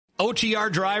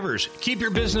OTR drivers, keep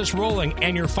your business rolling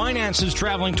and your finances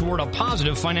traveling toward a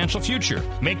positive financial future.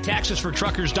 Make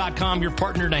TaxesForTruckers.com your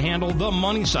partner to handle the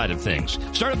money side of things.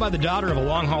 Started by the daughter of a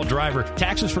long-haul driver,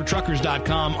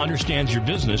 TaxesForTruckers.com understands your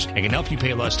business and can help you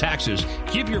pay less taxes,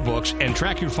 keep your books, and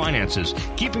track your finances,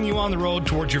 keeping you on the road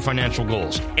towards your financial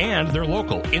goals. And they're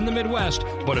local in the Midwest,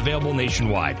 but available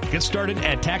nationwide. Get started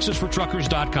at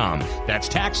TaxesForTruckers.com. That's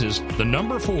taxes, the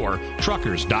number 4,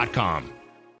 truckers.com.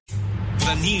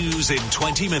 The news in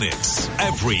 20 minutes.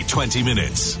 Every 20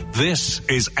 minutes. This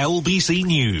is LBC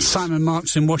News. Simon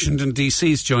Marks in Washington,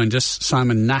 D.C. has joined us.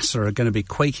 Simon, NASA are going to be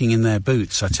quaking in their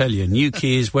boots, I tell you.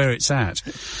 Newquay is where it's at.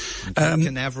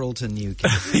 Canaveral to Newquay.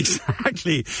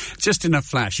 Exactly. Just in a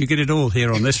flash. You get it all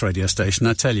here on this radio station,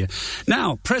 I tell you.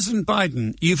 Now, President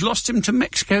Biden, you've lost him to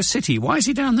Mexico City. Why is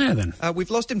he down there, then?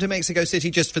 We've lost him to Mexico City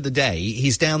just for the day.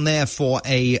 He's down there for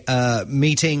a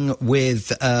meeting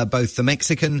with both the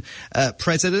Mexican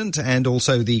president and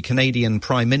also the Canadian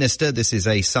Prime Minister. This is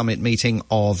a summit meeting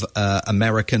of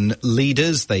American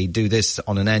leaders. They do this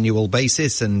on an annual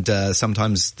basis, and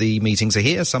sometimes the meetings are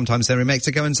here, sometimes they're in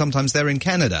Mexico, and sometimes they're in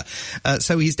Canada.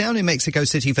 So he's down in Mexico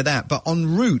City for that, but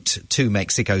en route to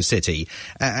Mexico City,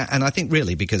 and I think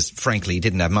really because, frankly, he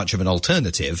didn't have much of an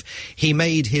alternative, he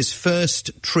made his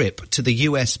first trip to the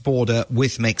U.S. border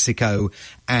with Mexico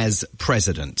as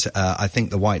president. I think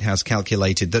the White House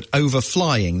calculated that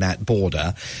overflying that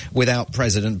border without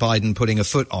President Biden putting a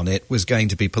foot on it was going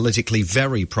to be politically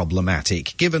very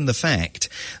problematic, given the fact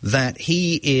that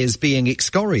he is being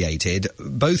excoriated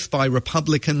both by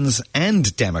Republicans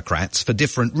and Democrats for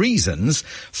different reasons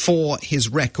for his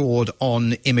record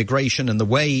on immigration and the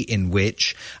way in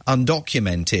which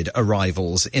undocumented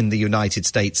arrivals in the United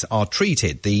States are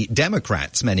treated. The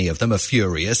Democrats, many of them, are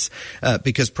furious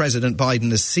because President Biden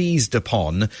has seized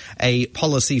upon a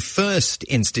policy first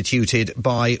instituted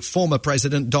by former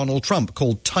President Donald Trump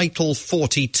called Title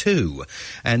 42,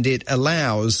 and it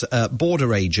allows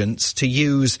border agents to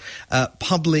use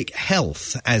public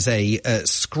health as a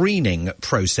screening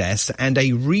process and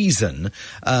a reason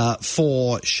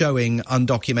for showing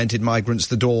undocumented migrants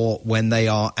the door when they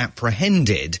are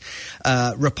apprehended.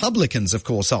 Republicans, of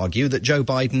course, argue that Joe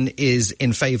Biden is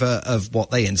in favor of what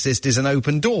they insist is an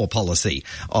open door policy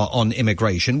on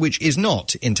immigration, which is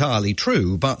not entirely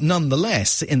true, but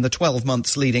nonetheless, in the 12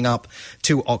 months leading up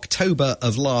to October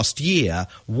of last year,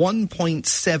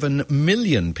 1.7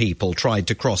 million people tried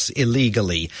to cross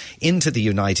illegally into the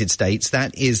United States.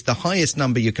 That is the highest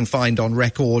number you can find on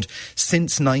record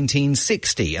since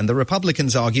 1960. And the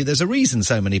Republicans argue there's a reason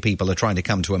so many people are trying to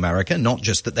come to America, not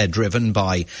just that they're driven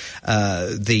by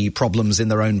the problems in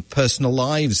their own personal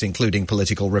lives, including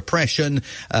political repression,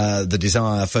 the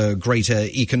desire for greater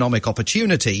economic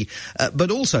opportunity,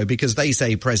 but also because they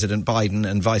say President Biden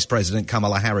and Vice President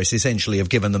Kamala Harris essentially have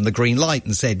given them the green light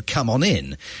and said, come on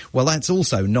in. Well, that's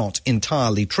also not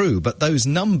entirely true, but those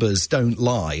numbers don't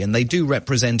lie, and they do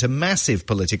represent a massive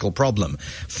political problem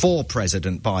for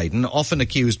President Biden, often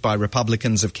accused by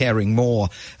Republicans of caring more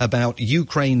about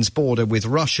Ukraine's border with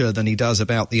Russia than he does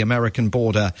about the American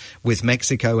border with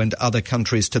Mexico and other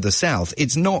countries to the south.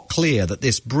 It's not clear that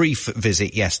this brief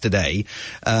visit yesterday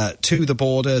to the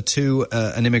border, to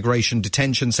an immigration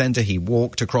detention center, he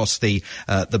walked across the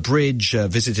bridge,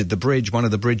 visited the bridge, one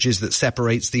of the bridges that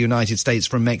separates the United States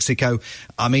from Mexico.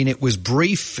 I mean, it was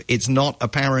brief. It's not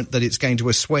apparent that it's going to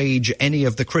assuage any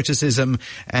of the criticism,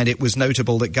 and it was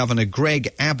notable that Governor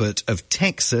Greg Abbott of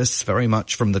Texas, very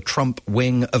much from the Trump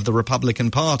wing of the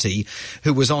Republican Party,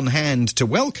 who was on hand to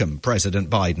welcome President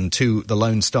Biden to the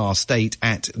Lone Star State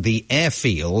at the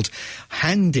airfield,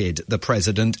 handed the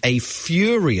president a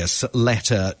furious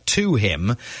letter to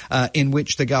him in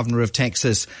which the governor of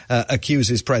Texas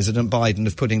accuses President Biden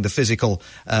of putting the physical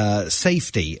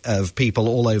safety of people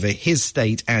all over his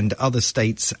state and other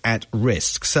states at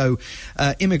risk. So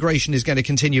immigration is going to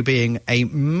continue being a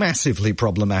massively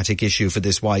problematic issue for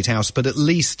this White House, but at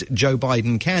least Joe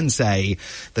Biden can say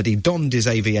that he donned his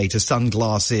aviator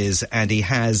sunglasses and he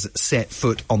has set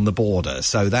foot on the border.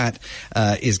 So that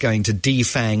is going to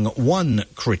defang one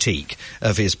critique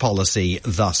of his policy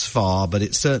thus far, but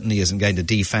it certainly isn't going to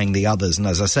defang the others. And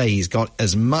as I say, he's got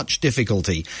as much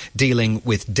difficulty dealing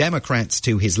with Democrats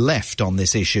to his left on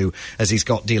this issue as he's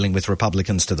got dealing with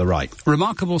Republicans to the right.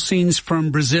 Remarkable scenes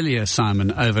from Brasilia,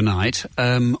 Simon, overnight,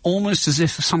 almost as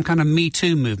if some kind of Me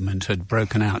Too movement had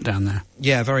broken out down there.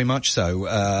 Yeah, very much so.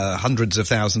 Hundreds of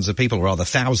thousands of people, rather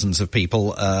thousands of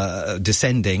people,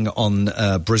 descending on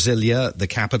Brasilia, the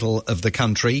capital of the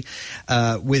country,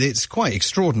 with its quite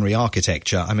extraordinary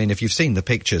architecture. I mean, if you've seen the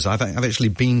pictures, I've actually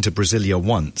been to Brasilia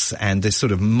once, and this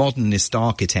sort of modernist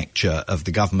architecture of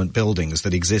the government buildings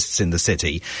that exists in the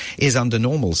city is, under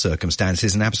normal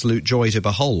circumstances, an absolute joy to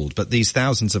behold. But these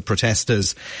thousands of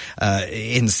protesters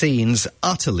in scenes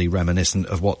utterly reminiscent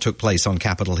of what took place on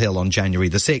Capitol Hill on January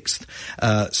the 6th,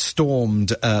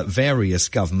 stormed various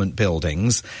government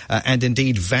buildings and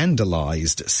indeed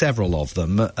vandalized several of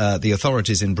them. The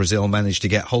authorities in Brazil managed to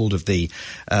get hold of the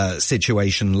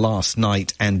situation last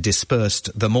night and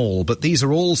dispersed them all. But these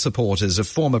are all supporters of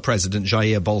former President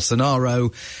Jair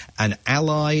Bolsonaro, an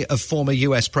ally of former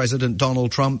US President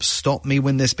Donald Trump. Stop me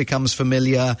when this becomes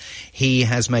familiar. He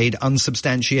has made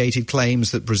unsubstantiated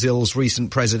claims that Brazil's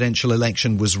recent presidential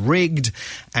election was rigged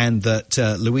and that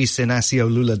Luiz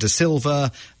Inácio Lula da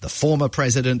Silva, the former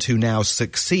president who now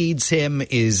succeeds him,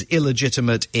 is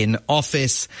illegitimate in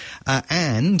office.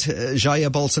 And Jair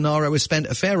Bolsonaro has spent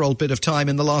a fair old bit of time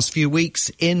in the last few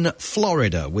weeks in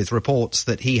Florida, with reports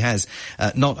that he has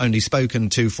not only spoken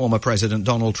to former President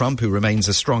Donald Trump, who remains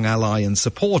a strong ally and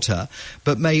supporter,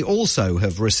 but may also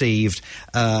have received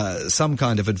some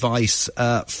kind of advice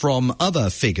from other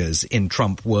figures in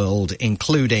Trump world,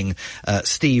 including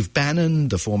Steve Bannon,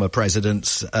 the former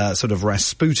president's sort of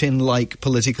Rasputin-like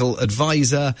political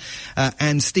advisor,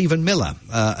 and Stephen Miller,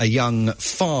 a young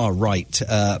far-right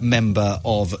member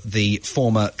of the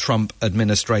former Trump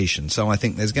administration. So I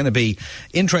think there's going to be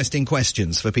interesting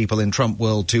questions for people in Trump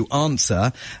world to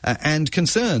answer, and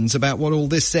concerns about what all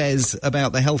this says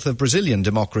about the health of Brazilian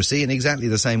democracy, in exactly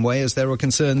the same way as there were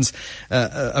concerns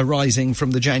arising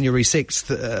from the January 6th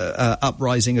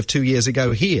uprising of 2 years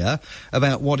ago here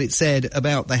about what it said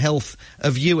about the health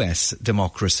of US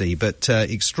democracy. But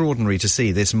extraordinary to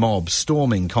see this mob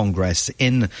storming Congress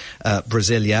in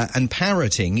Brasilia and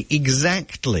parroting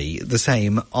exactly the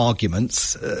same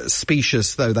arguments,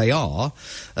 specious though they are,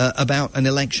 about an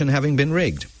election having been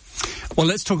rigged. Well,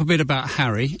 let's talk a bit about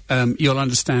Harry. You'll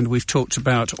understand we've talked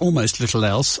about almost little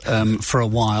else for a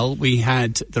while. We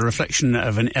had the reflection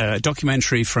of a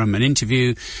documentary from an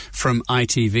interview from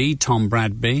ITV, Tom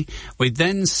Bradby. We'd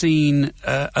then seen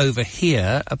over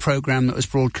here a programme that was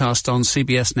broadcast on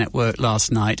CBS Network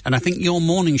last night, and I think your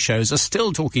morning shows are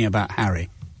still talking about Harry.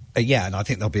 Yeah, and I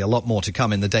think there'll be a lot more to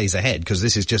come in the days ahead, because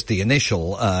this is just the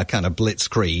initial kind of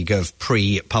blitzkrieg of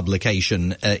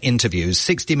pre-publication interviews.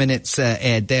 60 Minutes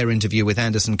aired their interview with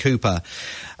Anderson Cooper,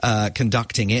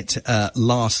 conducting it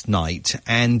last night,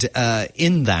 and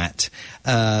in that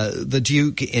the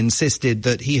Duke insisted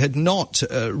that he had not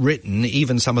written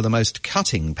even some of the most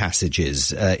cutting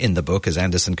passages in the book, as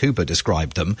Anderson Cooper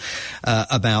described them,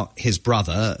 about his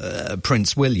brother,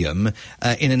 Prince William,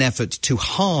 in an effort to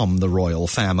harm the royal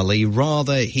family.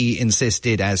 Rather, he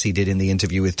insisted, as he did in the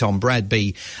interview with Tom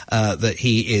Bradby, that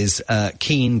he is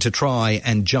keen to try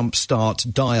and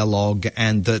jumpstart dialogue,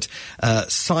 and that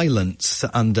silence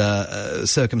under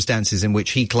circumstances in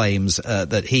which he claims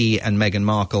that he and Meghan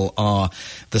Markle are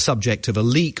the subject of a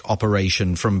leak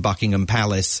operation from Buckingham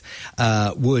Palace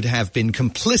would have been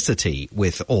complicity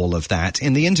with all of that.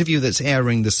 In the interview that's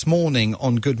airing this morning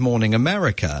on Good Morning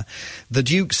America, the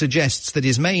Duke suggests that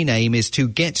his main aim is to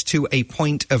get to a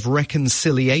point of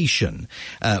reconciliation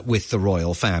with the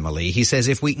royal family. He says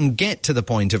if we can get to the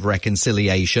point of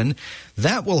reconciliation,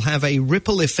 that will have a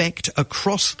ripple effect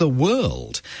across the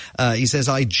world. He says,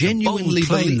 I genuinely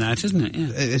believe that, isn't it? Yeah.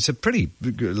 It's a pretty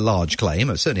large claim.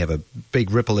 It certainly have a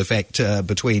big ripple effect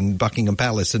between Buckingham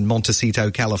Palace and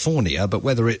Montecito, California, but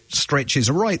whether it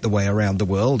stretches right the way around the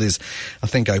world is, I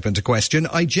think, open to question.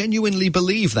 I genuinely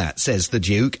believe that, says the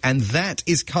Duke, and that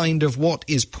is kind of what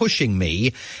is pushing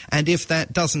me, and if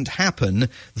that doesn't happen,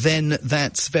 then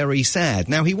that's very sad.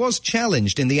 Now, he was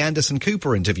challenged in the Anderson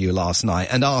Cooper interview last night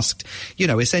and asked, you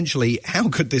know, essentially, how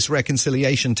could this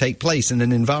reconciliation take place in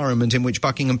an environment in which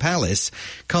Buckingham Palace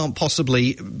can't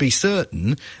possibly be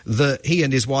certain that he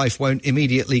and his wife won't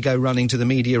immediately go running to the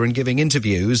media and giving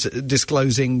interviews,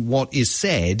 disclosing what is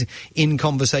said in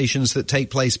conversations that take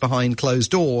place behind closed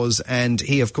doors. And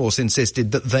he, of course,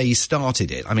 insisted that they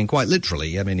started it. I mean, quite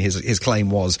literally. I mean, his claim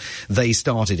was they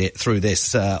started it through this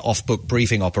this off-book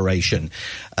briefing operation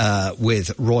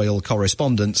with royal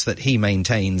correspondence that he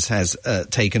maintains has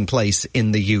taken place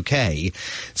in the UK.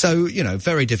 So,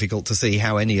 very difficult to see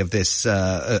how any of this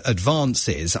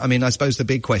advances. I mean, I suppose the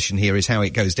big question here is how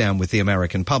it goes down with the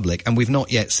American public, and we've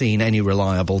not yet seen any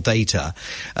reliable data.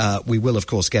 We will, of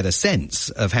course, get a sense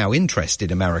of how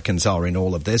interested Americans are in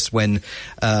all of this when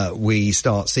we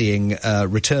start seeing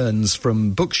returns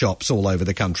from bookshops all over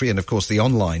the country and, of course, the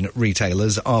online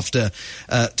retailers after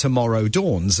tomorrow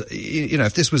dawns.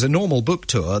 If this was a normal book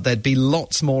tour, there'd be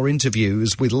lots more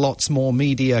interviews with lots more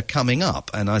media coming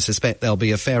up, and I suspect there'll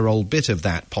be a fair old bit of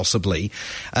that possibly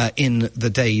in the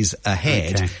days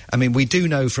ahead. Okay. I mean, we do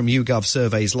know from YouGov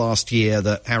surveys last year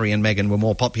that Harry and Meghan were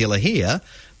more popular here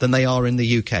than they are in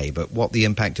the UK, but what the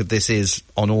impact of this is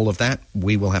on all of that,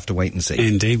 we will have to wait and see.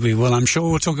 Indeed, we will. I'm sure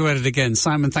we'll talk about it again.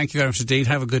 Simon, thank you very much indeed.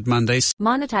 Have a good Monday.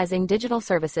 Monetizing digital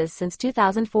services since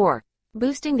 2004.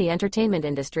 Boosting the entertainment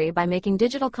industry by making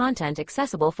digital content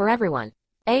accessible for everyone.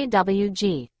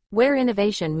 AWG, where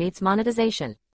innovation meets monetization.